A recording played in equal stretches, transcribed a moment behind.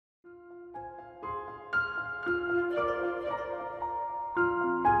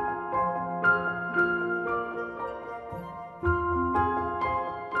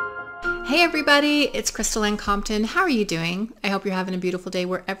Hey everybody, it's Crystal in Compton. How are you doing? I hope you're having a beautiful day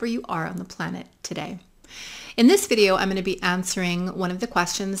wherever you are on the planet today. In this video, I'm going to be answering one of the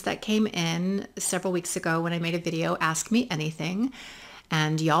questions that came in several weeks ago when I made a video, Ask Me Anything,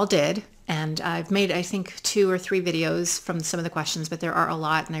 and y'all did. And I've made, I think, 2 or 3 videos from some of the questions, but there are a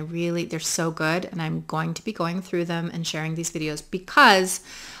lot, and they're so good, and I'm going to be going through them and sharing these videos because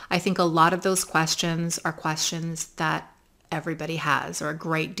I think a lot of those questions are questions that everybody has, or a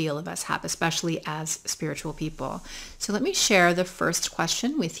great deal of us have, especially as spiritual people. So let me share the first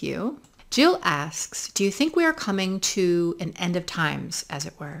question with you. Jill asks, do you think we are coming to an end of times, as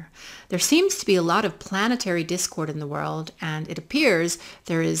it were? There seems to be a lot of planetary discord in the world, and it appears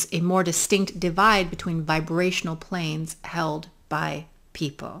there is a more distinct divide between vibrational planes held by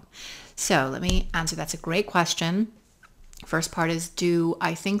people. So let me answer. That's a great question. First part is, do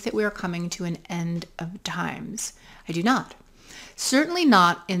I think that we are coming to an end of times? I do not. Certainly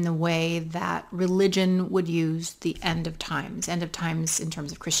not in the way that religion would use the end of times. End of times in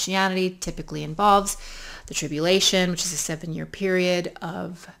terms of Christianity typically involves the tribulation, which is a 7-year period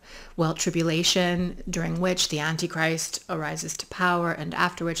of, tribulation during which the Antichrist arises to power, and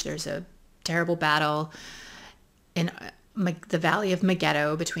after which there's a terrible battle in the Valley of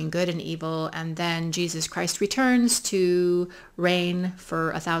Megiddo between good and evil, and then Jesus Christ returns to reign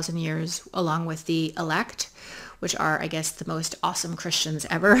for 1,000 years along with the elect, which are, I guess, the most awesome Christians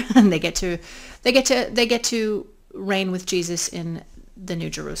ever, and they get to reign with Jesus in the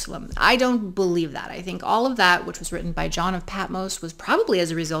New Jerusalem. I don't believe that. I think all of that, which was written by John of Patmos, was probably as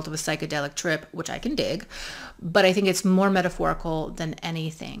a result of a psychedelic trip, which I can dig, but I think it's more metaphorical than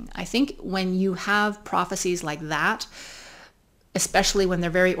anything. I think when you have prophecies like that, especially when they're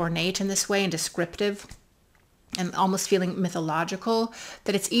very ornate in this way and descriptive and almost feeling mythological,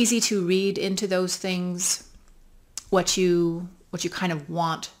 that it's easy to read into those things what you kind of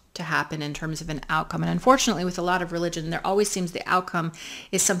want to happen in terms of an outcome. And unfortunately, with a lot of religion, there always seems the outcome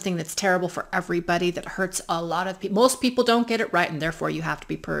is something that's terrible for everybody, that hurts a lot of people. Most people don't get it right, and therefore you have to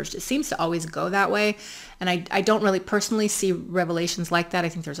be purged. It seems to always go that way. And I don't really personally see revelations like that. I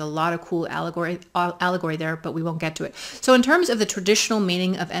think there's a lot of cool allegory there, but we won't get to it. So in terms of the traditional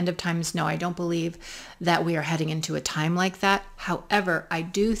meaning of end of times, no, I don't believe that we are heading into a time like that. However, I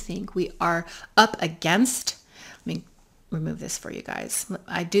do think we are up against, let me remove this for you guys.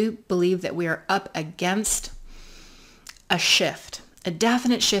 I do believe that we are up against a shift, a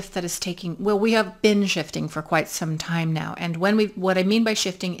definite shift that is taking, we have been shifting for quite some time now. And what I mean by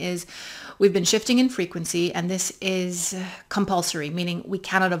shifting is we've been shifting in frequency, and this is compulsory, meaning we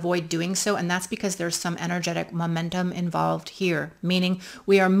cannot avoid doing so. And that's because there's some energetic momentum involved here, meaning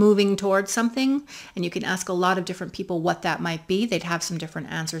we are moving towards something. And you can ask a lot of different people what that might be. They'd have some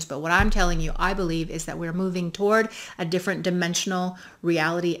different answers. But what I'm telling you, I believe, is that we're moving toward a different dimensional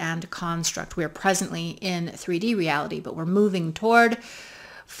reality and construct. We are presently in 3D reality, but we're moving toward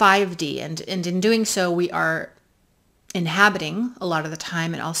 5D. And in doing so, we are inhabiting a lot of the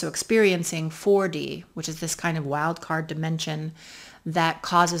time and also experiencing 4D, which is this kind of wild card dimension that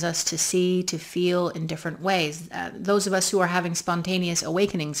causes us to see, to feel in different ways. Those of us who are having spontaneous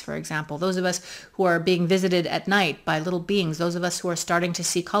awakenings, for example, those of us who are being visited at night by little beings, those of us who are starting to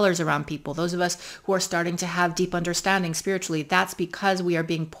see colors around people, those of us who are starting to have deep understanding spiritually, that's because we are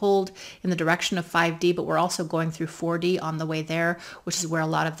being pulled in the direction of 5D, but we're also going through 4D on the way there, which is where a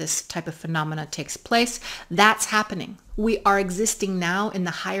lot of this type of phenomena takes place. That's happening. We are existing now in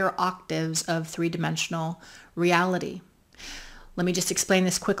the higher octaves of 3-dimensional reality. Let me just explain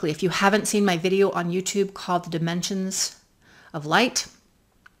this quickly. If you haven't seen my video on YouTube called The Dimensions of Light,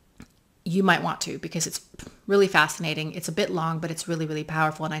 you might want to, because it's really fascinating. It's a bit long, but it's really, really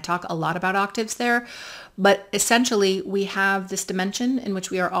powerful. And I talk a lot about octaves there. But essentially, we have this dimension in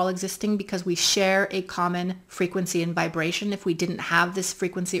which we are all existing because we share a common frequency and vibration. If we didn't have this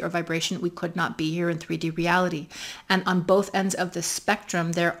frequency or vibration, we could not be here in 3D reality. And on both ends of the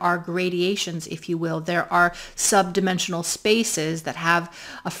spectrum, there are gradations, if you will. There are subdimensional spaces that have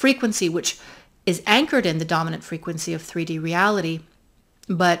a frequency which is anchored in the dominant frequency of 3D reality,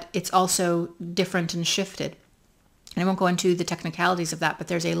 but it's also different and shifted. And I won't go into the technicalities of that, but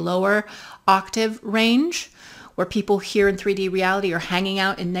there's a lower octave range where people here in 3D reality are hanging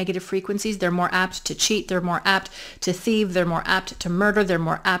out in negative frequencies. They're more apt to cheat. They're more apt to thieve. They're more apt to murder. They're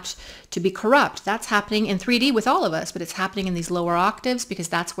more apt to be corrupt. That's happening in 3D with all of us, but it's happening in these lower octaves because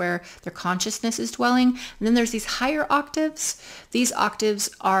that's where their consciousness is dwelling. And then there's these higher octaves. These octaves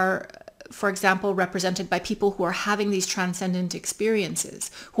are for example, represented by people who are having these transcendent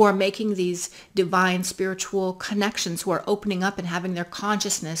experiences, who are making these divine spiritual connections, who are opening up and having their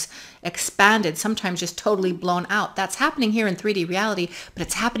consciousness expanded, sometimes just totally blown out. That's happening here in 3D reality, but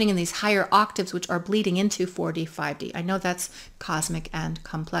it's happening in these higher octaves, which are bleeding into 4D, 5D. I know that's cosmic and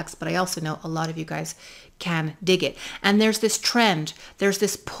complex, but I also know a lot of you guys can dig it. And there's this trend, there's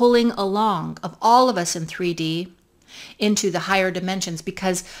this pulling along of all of us in 3D into the higher dimensions,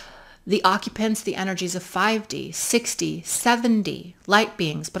 because the occupants, the energies of 5D, 6D, 7D, light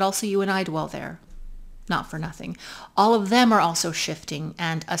beings, but also you and I dwell there, not for nothing. All of them are also shifting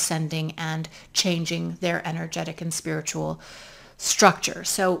and ascending and changing their energetic and spiritual structure.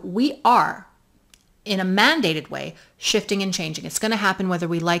 So we are, in a mandated way, shifting and changing. It's going to happen whether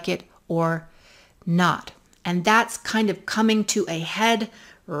we like it or not. And that's kind of coming to a head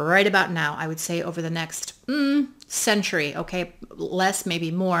right about now, I would say over the next century, okay, less,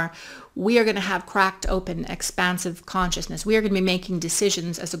 maybe more. We are going to have cracked open, expansive consciousness. We are going to be making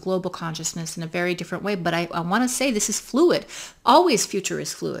decisions as a global consciousness in a very different way. But I want to say this is fluid. Always future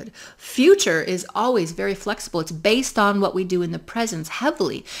is fluid. Future is always very flexible. It's based on what we do in the present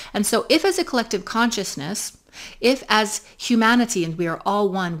heavily. And so if as a collective consciousness, if as humanity, and we are all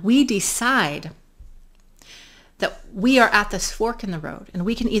one, we decide that we are at this fork in the road and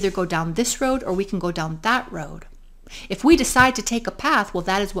we can either go down this road or we can go down that road. If we decide to take a path, well,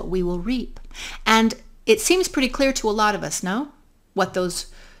 that is what we will reap. And it seems pretty clear to a lot of us, no? What those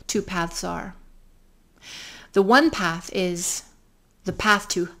two paths are. The one path is the path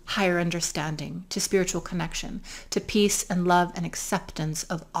to higher understanding, to spiritual connection, to peace and love and acceptance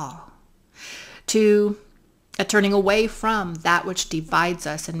of all, to a turning away from that which divides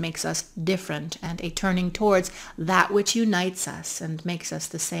us and makes us different, and a turning towards that which unites us and makes us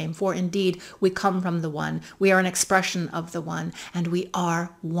the same. For indeed, we come from the one. We are an expression of the one, and we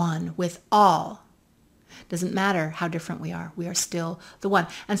are one with all. Doesn't matter how different we are still the one.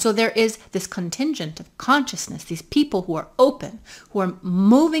 And so there is this contingent of consciousness, these people who are open, who are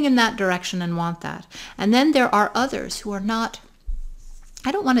moving in that direction and want that. And then there are others who are not.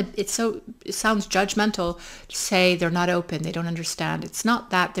 I don't want to, it sounds judgmental to say they're not open, they don't understand. It's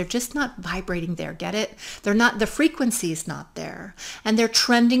not that, they're just not vibrating there, get it? They're not, the frequency is not there. And they're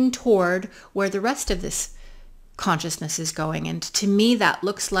trending toward where the rest of this consciousness is going. And to me, that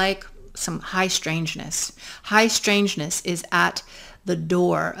looks like some high strangeness. High strangeness is at the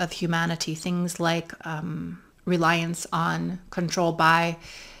door of humanity. Things like reliance on control by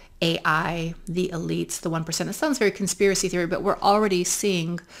AI, the elites, the 1%. It sounds very conspiracy theory, but we're already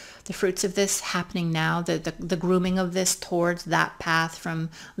seeing the fruits of this happening now, the grooming of this towards that path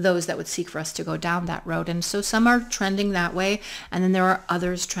from those that would seek for us to go down that road. And so some are trending that way, and then there are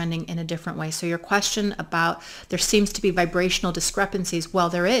others trending in a different way. So your question about there seems to be vibrational discrepancies, well,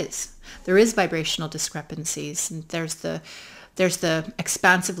 there is. There is vibrational discrepancies. And there's the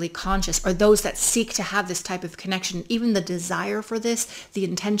expansively conscious, or those that seek to have this type of connection. Even the desire for this, the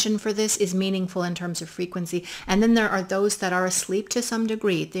intention for this is meaningful in terms of frequency. And then there are those that are asleep to some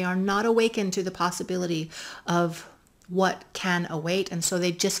degree. They are not awakened to the possibility of what can await. And so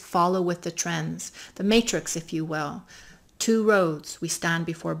they just follow with the trends, the matrix, if you will. Two roads, we stand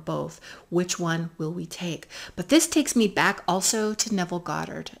before both. Which one will we take? But this takes me back also to Neville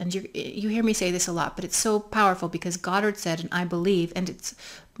Goddard. And you hear me say this a lot, but it's so powerful because Goddard said, and I believe, and it's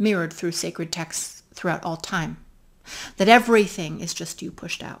mirrored through sacred texts throughout all time, that everything is just you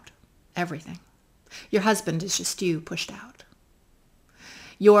pushed out. Everything. Your husband is just you pushed out.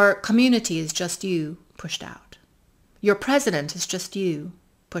 Your community is just you pushed out. Your president is just you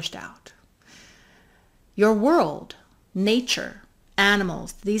pushed out. Your world, nature,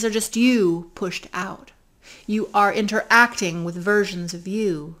 animals, these are just you pushed out. You are interacting with versions of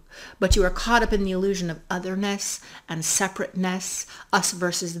you, but you are caught up in the illusion of otherness and separateness, us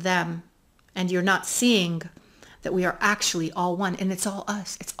versus them. And you're not seeing that we are actually all one. And it's all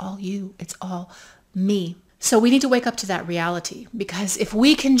us. It's all you. It's all me. So we need to wake up to that reality, because if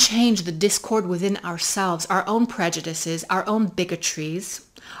we can change the discord within ourselves, our own prejudices, our own bigotries,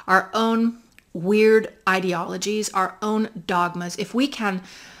 our own weird ideologies, our own dogmas, if we can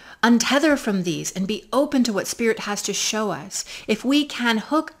untether from these and be open to what Spirit has to show us, if we can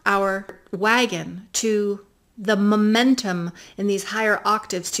hook our wagon to the momentum in these higher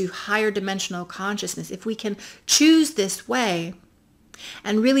octaves, to higher dimensional consciousness, if we can choose this way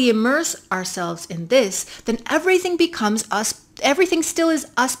and really immerse ourselves in this, then everything becomes us. Everything still is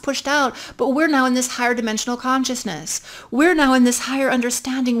us pushed out, but we're now in this higher dimensional consciousness. We're now in this higher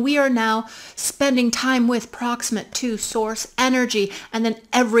understanding. We are now spending time with, proximate to source energy, and then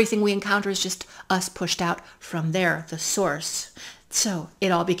everything we encounter is just us pushed out from there, the source. So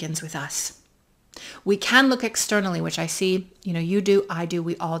it all begins with us. We can look externally, which I see, you do, I do,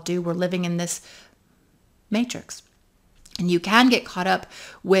 we all do. We're living in this matrix. And you can get caught up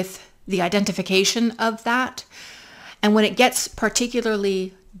with the identification of that. And when it gets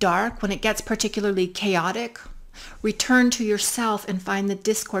particularly dark, when it gets particularly chaotic, return to yourself and find the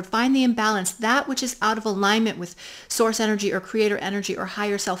discord, find the imbalance, that which is out of alignment with source energy or creator energy or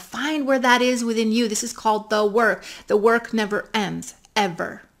higher self. Find where that is within you. This is called the work. The work never ends,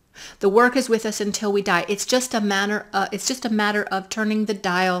 ever. The work is with us until we die. It's just a matter of turning the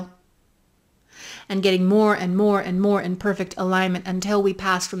dial and getting more and more and more in perfect alignment until we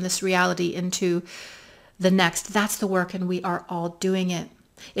pass from this reality into the next. That's the work, and we are all doing it.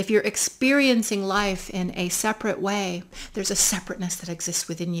 If you're experiencing life in a separate way, there's a separateness that exists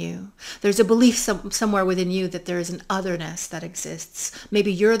within you. There's a belief somewhere within you that there is an otherness that exists.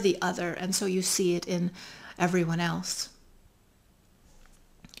 Maybe you're the other, and so you see it in everyone else.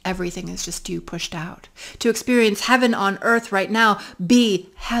 Everything is just you pushed out. To experience heaven on earth right now,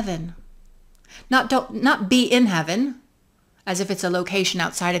 be heaven. Not be in heaven, as if it's a location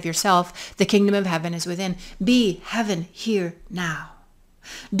outside of yourself. The kingdom of heaven is within. Be heaven here now.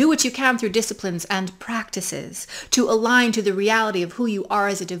 Do what you can through disciplines and practices to align to the reality of who you are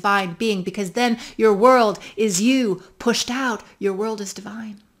as a divine being, because then your world is you pushed out. Your world is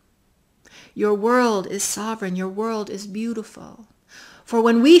divine. Your world is sovereign. Your world is beautiful. For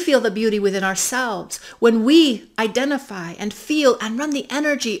when we feel the beauty within ourselves, when we identify and feel and run the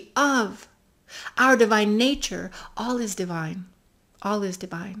energy of our divine nature, all is divine. All is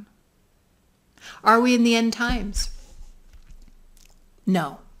divine. Are we in the end times?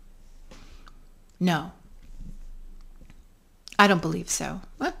 No. No. I don't believe so.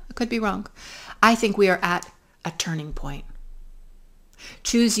 Well, I could be wrong. I think we are at a turning point.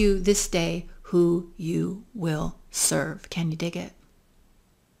 Choose you this day who you will serve. Can you dig it?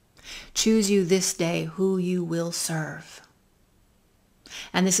 Choose you this day who you will serve.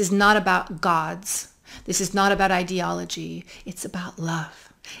 And this is not about gods. This is not about ideology. It's about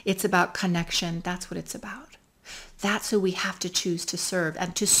love. It's about connection. That's what it's about. That's who we have to choose to serve.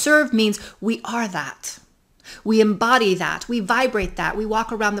 And to serve means we are that. We embody that. We vibrate that. We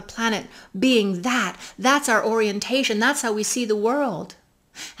walk around the planet being that. That's our orientation. That's how we see the world.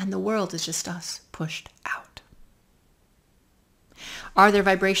 And the world is just us pushed out. Are there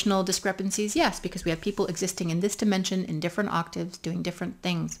vibrational discrepancies? Yes, because we have people existing in this dimension in different octaves doing different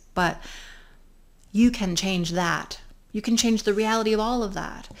things. But you can change that. You can change the reality of all of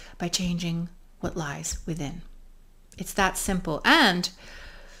that by changing what lies within. It's that simple and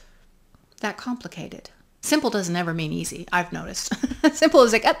that complicated. Simple doesn't ever mean easy, I've noticed. Simple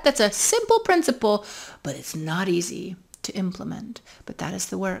is like, that's a simple principle, but it's not easy to implement. But that is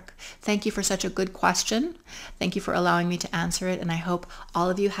the work. Thank you for such a good question. Thank you for allowing me to answer it. And I hope all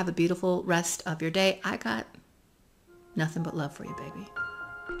of you have a beautiful rest of your day. I got nothing but love for you, baby.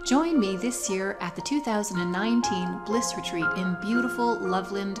 Join me this year at the 2019 Bliss Retreat in beautiful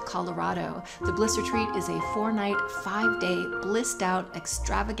Loveland, Colorado. The Bliss Retreat is a 4-night, 5-day, blissed out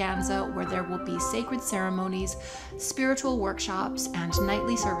extravaganza where there will be sacred ceremonies, spiritual workshops, and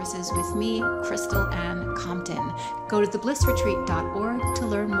nightly services with me, Crystal Ann Compton. Go to theblissretreat.org to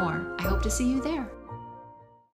learn more. I hope to see you there.